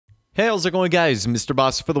Hey, how's it going, guys? Mr.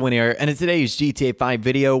 Boss for the win here, and in today's GTA 5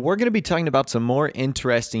 video, we're going to be talking about some more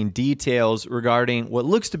interesting details regarding what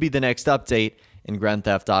looks to be the next update in Grand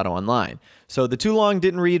Theft Auto Online. So the too long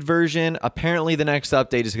didn't read version, apparently the next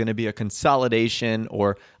update is going to be a consolidation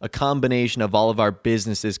or a combination of all of our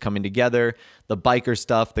businesses coming together, the biker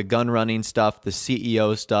stuff, the gun running stuff, the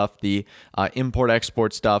CEO stuff, the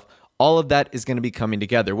import-export stuff. All of that is going to be coming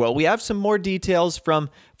together. Well, we have some more details from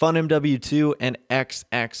FunMW2 and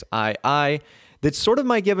XXII that sort of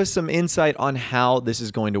might give us some insight on how this is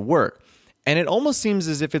going to work. And it almost seems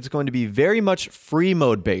as if it's going to be very much free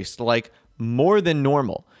mode based, like more than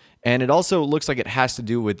normal. And it also looks like it has to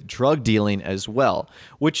do with drug dealing as well,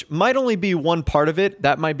 which might only be one part of it.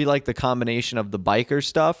 That might be like the combination of the biker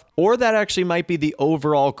stuff, or that actually might be the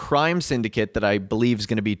overall crime syndicate that I believe is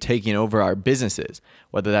going to be taking over our businesses,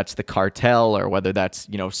 whether that's the cartel or whether that's,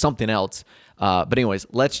 something else. But anyways,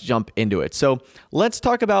 let's jump into it. So let's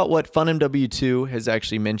talk about what FunMW2 has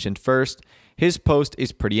actually mentioned first. His post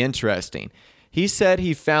is pretty interesting. He said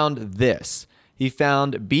he found this. He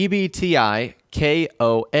found BBTI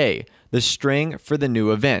KOA, the string for the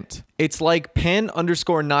new event. It's like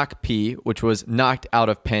pen_knock P, which was knocked out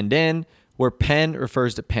of penned in, where pen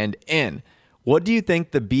refers to penned in. What do you think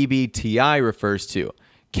the BBTI refers to?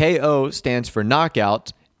 KO stands for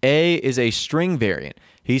knockout. A is a string variant.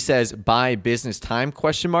 He says by business time ?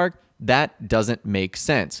 That doesn't make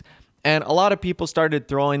sense. And a lot of people started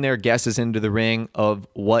throwing their guesses into the ring of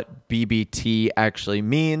what BBT actually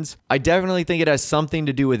means. I definitely think it has something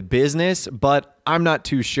to do with business, but I'm not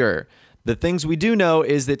too sure. The things we do know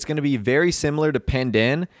is that it's going to be very similar to Penned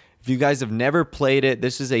In. If you guys have never played it,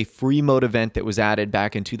 this is a free mode event that was added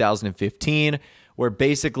back in 2015, where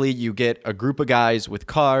basically you get a group of guys with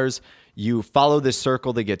cars. You follow this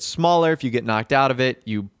circle that gets smaller. If you get knocked out of it,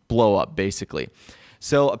 you blow up, basically.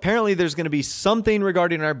 So apparently there's going to be something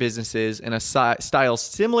regarding our businesses in a style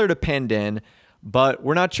similar to Penned In, but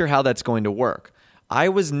we're not sure how that's going to work. I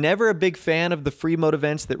was never a big fan of the free mode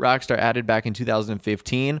events that Rockstar added back in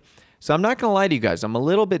 2015, so I'm not going to lie to you guys. I'm a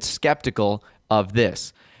little bit skeptical of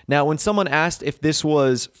this. Now, when someone asked if this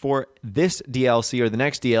was for this DLC or the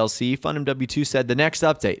next DLC, FunMW2 said the next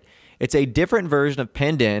update. It's a different version of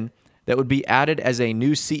Penned In that would be added as a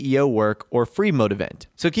new CEO work or free mode event.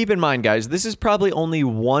 So keep in mind, guys, this is probably only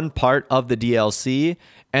one part of the DLC,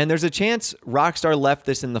 and there's a chance Rockstar left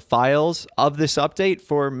this in the files of this update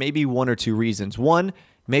for maybe one or two reasons. One,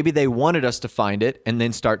 maybe they wanted us to find it and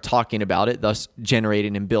then start talking about it, thus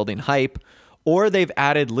generating and building hype, or they've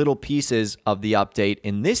added little pieces of the update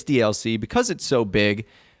in this DLC because it's so big.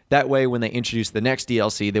 That way, when they introduce the next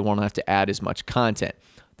DLC, they won't have to add as much content.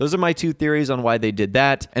 Those are my two theories on why they did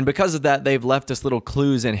that. And because of that, they've left us little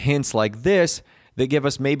clues and hints like this that give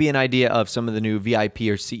us maybe an idea of some of the new VIP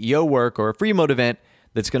or CEO work or a free mode event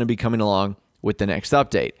that's going to be coming along with the next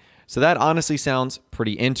update. So that honestly sounds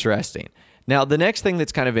pretty interesting. Now, the next thing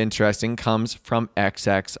that's kind of interesting comes from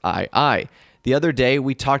XXII. The other day,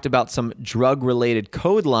 we talked about some drug-related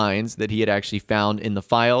code lines that he had actually found in the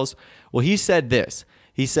files. Well, he said this.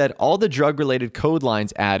 He said all the drug-related code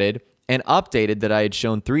lines added and updated that I had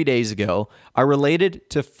shown 3 days ago are related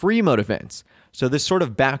to free mode events. So this sort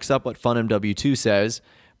of backs up what FunMW2 says,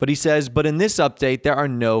 but he says, but in this update, there are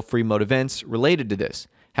no free mode events related to this.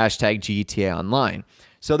 Hashtag GTA Online.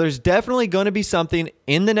 So there's definitely going to be something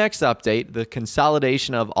in the next update, the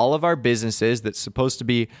consolidation of all of our businesses that's supposed to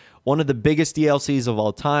be one of the biggest DLCs of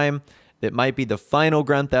all time. That might be the final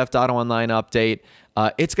Grand Theft Auto Online update.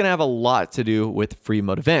 It's going to have a lot to do with free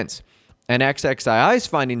mode events. And XXII's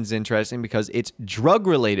finding is interesting because it's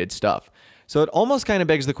drug-related stuff. So it almost kind of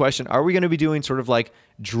begs the question, are we going to be doing sort of like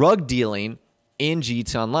drug dealing in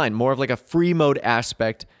GTA Online? More of like a free mode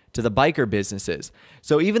aspect to the biker businesses.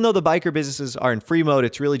 So even though the biker businesses are in free mode,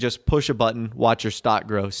 it's really just push a button, watch your stock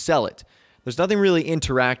grow, sell it. There's nothing really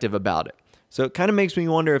interactive about it. So it kind of makes me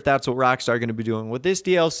wonder if that's what Rockstar are going to be doing with this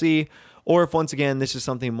DLC, or if once again, this is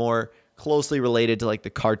something more closely related to like the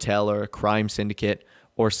cartel or a crime syndicate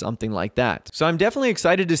or something like that. So I'm definitely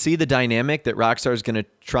excited to see the dynamic that Rockstar is going to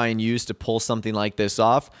try and use to pull something like this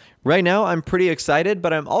off. Right now, I'm pretty excited,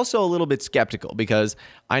 but I'm also a little bit skeptical because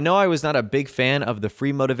I know I was not a big fan of the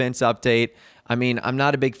free mode events update. I mean, I'm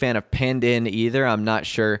not a big fan of Penned In either. I'm not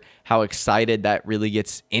sure how excited that really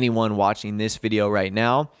gets anyone watching this video right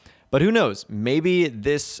now. But who knows? Maybe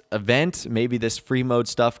this event, maybe this free mode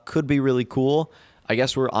stuff could be really cool. I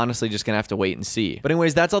guess we're honestly just going to have to wait and see. But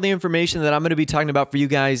anyways, that's all the information that I'm going to be talking about for you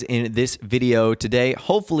guys in this video today.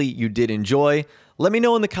 Hopefully you did enjoy. Let me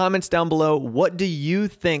know in the comments down below, what do you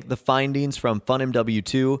think the findings from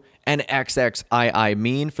FunMW2 and XXII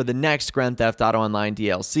mean for the next Grand Theft Auto Online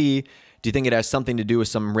DLC? Do you think it has something to do with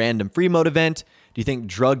some random free mode event? Do you think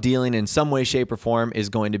drug dealing in some way, shape, or form is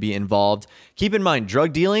going to be involved? Keep in mind,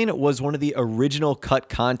 drug dealing was one of the original cut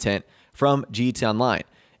content from GTA Online.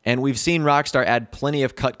 And we've seen Rockstar add plenty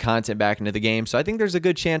of cut content back into the game, so I think there's a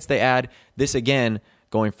good chance they add this again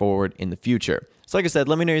going forward in the future. So like I said,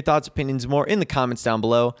 let me know your thoughts, opinions, more in the comments down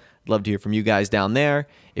below. I'd love to hear from you guys down there.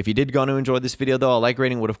 If you did go on to enjoy this video, though, a like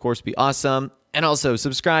rating would, of course, be awesome. And also,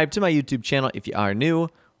 subscribe to my YouTube channel if you are new.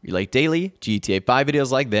 We like daily GTA 5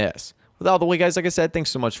 videos like this. With all the way, guys, like I said, thanks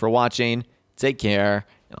so much for watching. Take care,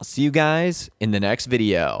 and I'll see you guys in the next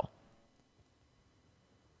video.